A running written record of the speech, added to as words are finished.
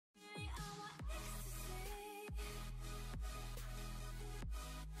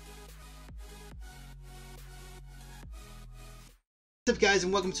guys,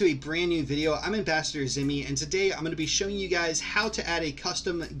 and welcome to a brand new video. I'm Ambassador Zimmy, and today I'm going to be showing you guys how to add a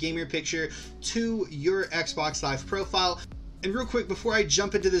custom gamer picture to your Xbox Live profile. And real quick, before I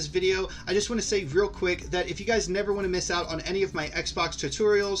jump into this video, I just want to say real quick that if you guys never want to miss out on any of my Xbox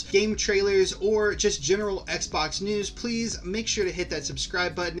tutorials, game trailers, or just general Xbox news, please make sure to hit that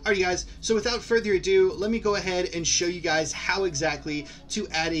subscribe button. Alright guys, so without further ado, let me go ahead and show you guys how exactly to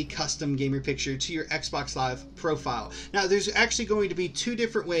add a custom gamer picture to your Xbox Live profile. Now there's actually going to be two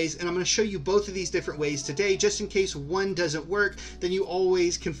different ways, and I'm going to show you both of these different ways today, just in case one doesn't work, then you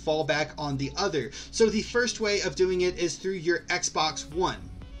always can fall back on the other. So the first way of doing it is through your Xbox One.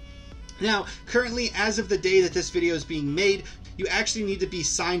 Now, currently, as of the day that this video is being made, you actually need to be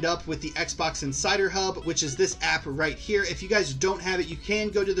signed up with the Xbox Insider Hub, which is this app right here. If you guys don't have it, you can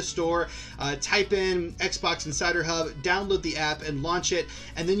go to the store, type in Xbox Insider Hub, download the app and launch it,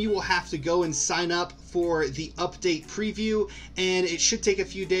 and then you will have to go and sign up for the update preview, and it should take a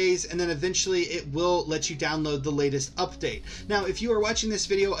few days, and then eventually it will let you download the latest update. Now, if you are watching this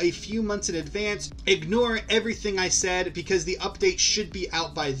video a few months in advance, ignore everything I said because the update should be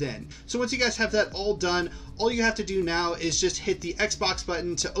out by then. So once you guys have that all done, all you have to do now is just hit the Xbox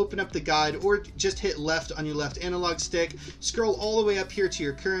button to open up the guide, or just hit left on your left analog stick, scroll all the way up here to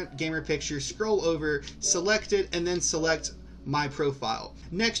your current gamer picture, scroll over, select it, and then select My Profile.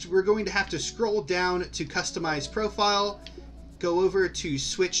 Next, we're going to have to scroll down to Customize Profile, go over to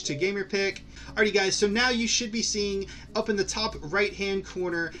Switch to Gamerpic. Alrighty guys, so now you should be seeing up in the top right hand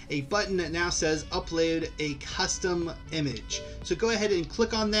corner a button that now says Upload a Custom Image. So go ahead and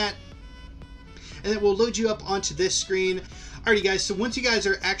click on that, and it will load you up onto this screen. Alrighty guys, so once you guys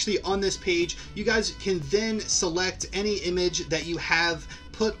are actually on this page, you guys can then select any image that you have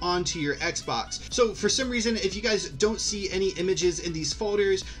put onto your Xbox. So for some reason, if you guys don't see any images in these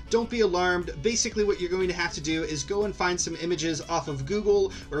folders, don't be alarmed. Basically what you're going to have to do is go and find some images off of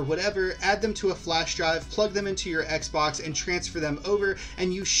Google or whatever, add them to a flash drive, plug them into your Xbox, and transfer them over,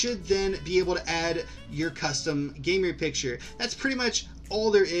 and you should then be able to add your custom gamer picture. That's pretty much all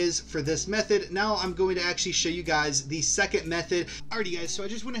there is for this method. Now I'm going to actually show you guys the second method. Alrighty guys, so I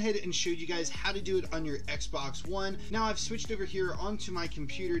just went ahead and showed you guys how to do it on your Xbox One. Now I've switched over here onto my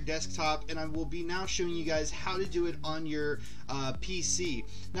computer desktop, and I will be now showing you guys how to do it on your PC.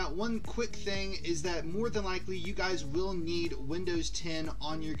 Now one quick thing is that more than likely you guys will need Windows 10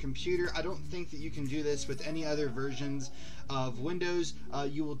 on your computer. I don't think that you can do this with any other versions of Windows.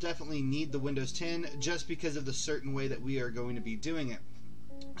 You will definitely need the Windows 10 just because of the certain way that we are going to be doing it.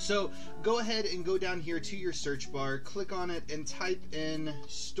 So go ahead and go down here to your search bar, click on it, and type in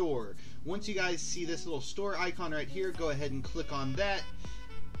store. Once you guys see this little store icon right here, go ahead and click on that.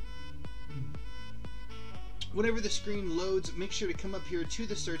 Whenever the screen loads, make sure to come up here to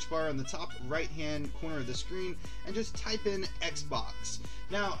the search bar on the top right hand corner of the screen and just type in Xbox.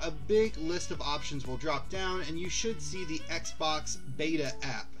 Now a big list of options will drop down, and you should see the Xbox Beta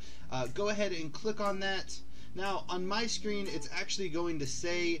app. Go ahead and click on that. Now on my screen it's actually going to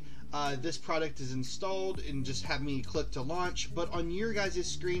say this product is installed and just have me click to launch, but on your guys'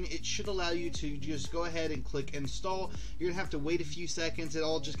 screen it should allow you to just go ahead and click install. You're gonna have to wait a few seconds. It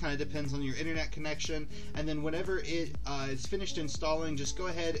all just kind of depends on your internet connection, and then whenever it is finished installing, just go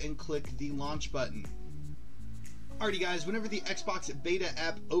ahead and click the launch button. Alrighty guys, whenever the Xbox Beta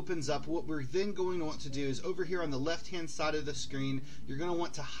app opens up, what we're then going to want to do is over here on the left hand side of the screen, you're going to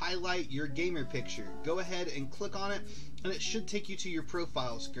want to highlight your gamer picture. Go ahead and click on it, and it should take you to your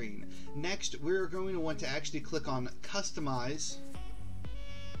profile screen. Next, we're going to want to actually click on Customize.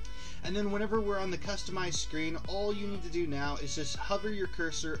 And then whenever we're on the customize screen, all you need to do now is just hover your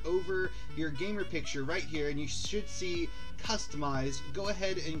cursor over your gamer picture right here, and you should see customize. Go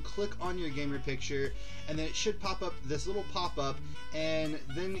ahead and click on your gamer picture, and then it should pop up this little pop-up, and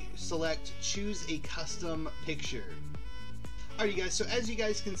then select choose a custom picture. Alright guys, so as you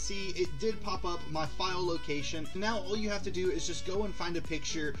guys can see, it did pop up my file location. Now all you have to do is just go and find a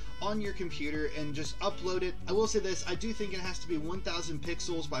picture on your computer and just upload it. I will say this, I do think it has to be 1000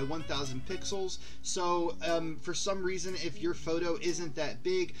 pixels by 1000 pixels, so for some reason if your photo isn't that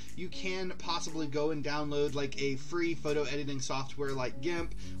big, you can possibly go and download like a free photo editing software like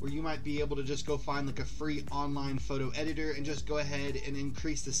GIMP, or you might be able to just go find like a free online photo editor and just go ahead and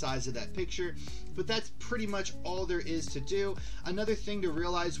increase the size of that picture. But that's pretty much all there is to do. Another thing to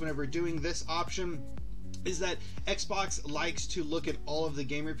realize whenever doing this option is that Xbox likes to look at all of the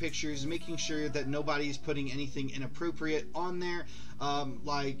gamer pictures, making sure that nobody's putting anything inappropriate on there,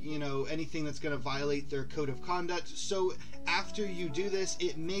 like, you know, anything that's going to violate their code of conduct. So after you do this,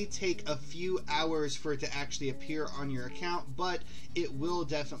 it may take a few hours for it to actually appear on your account, but it will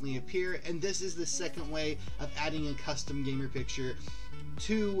definitely appear. And this is the second way of adding a custom gamer picture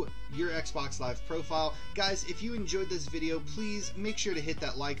to your Xbox Live profile. Guys, if you enjoyed this video, please make sure to hit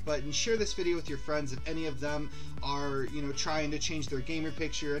that like button. Share this video with your friends if any of them are, trying to change their gamer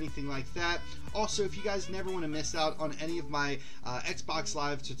picture or anything like that. Also, if you guys never want to miss out on any of my Xbox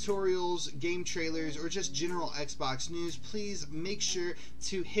Live tutorials, game trailers, or just general Xbox news, please make sure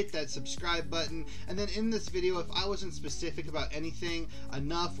to hit that subscribe button. And then in this video, if I wasn't specific about anything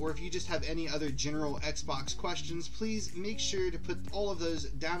enough, or if you just have any other general Xbox questions, please make sure to put all of those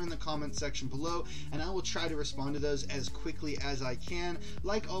down in the comment section below, and I will try to respond to those as quickly as I can.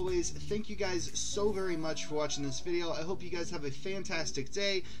 Like always, thank you guys so very much for watching this video. I hope you guys have a fantastic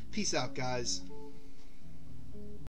day. Peace out, guys.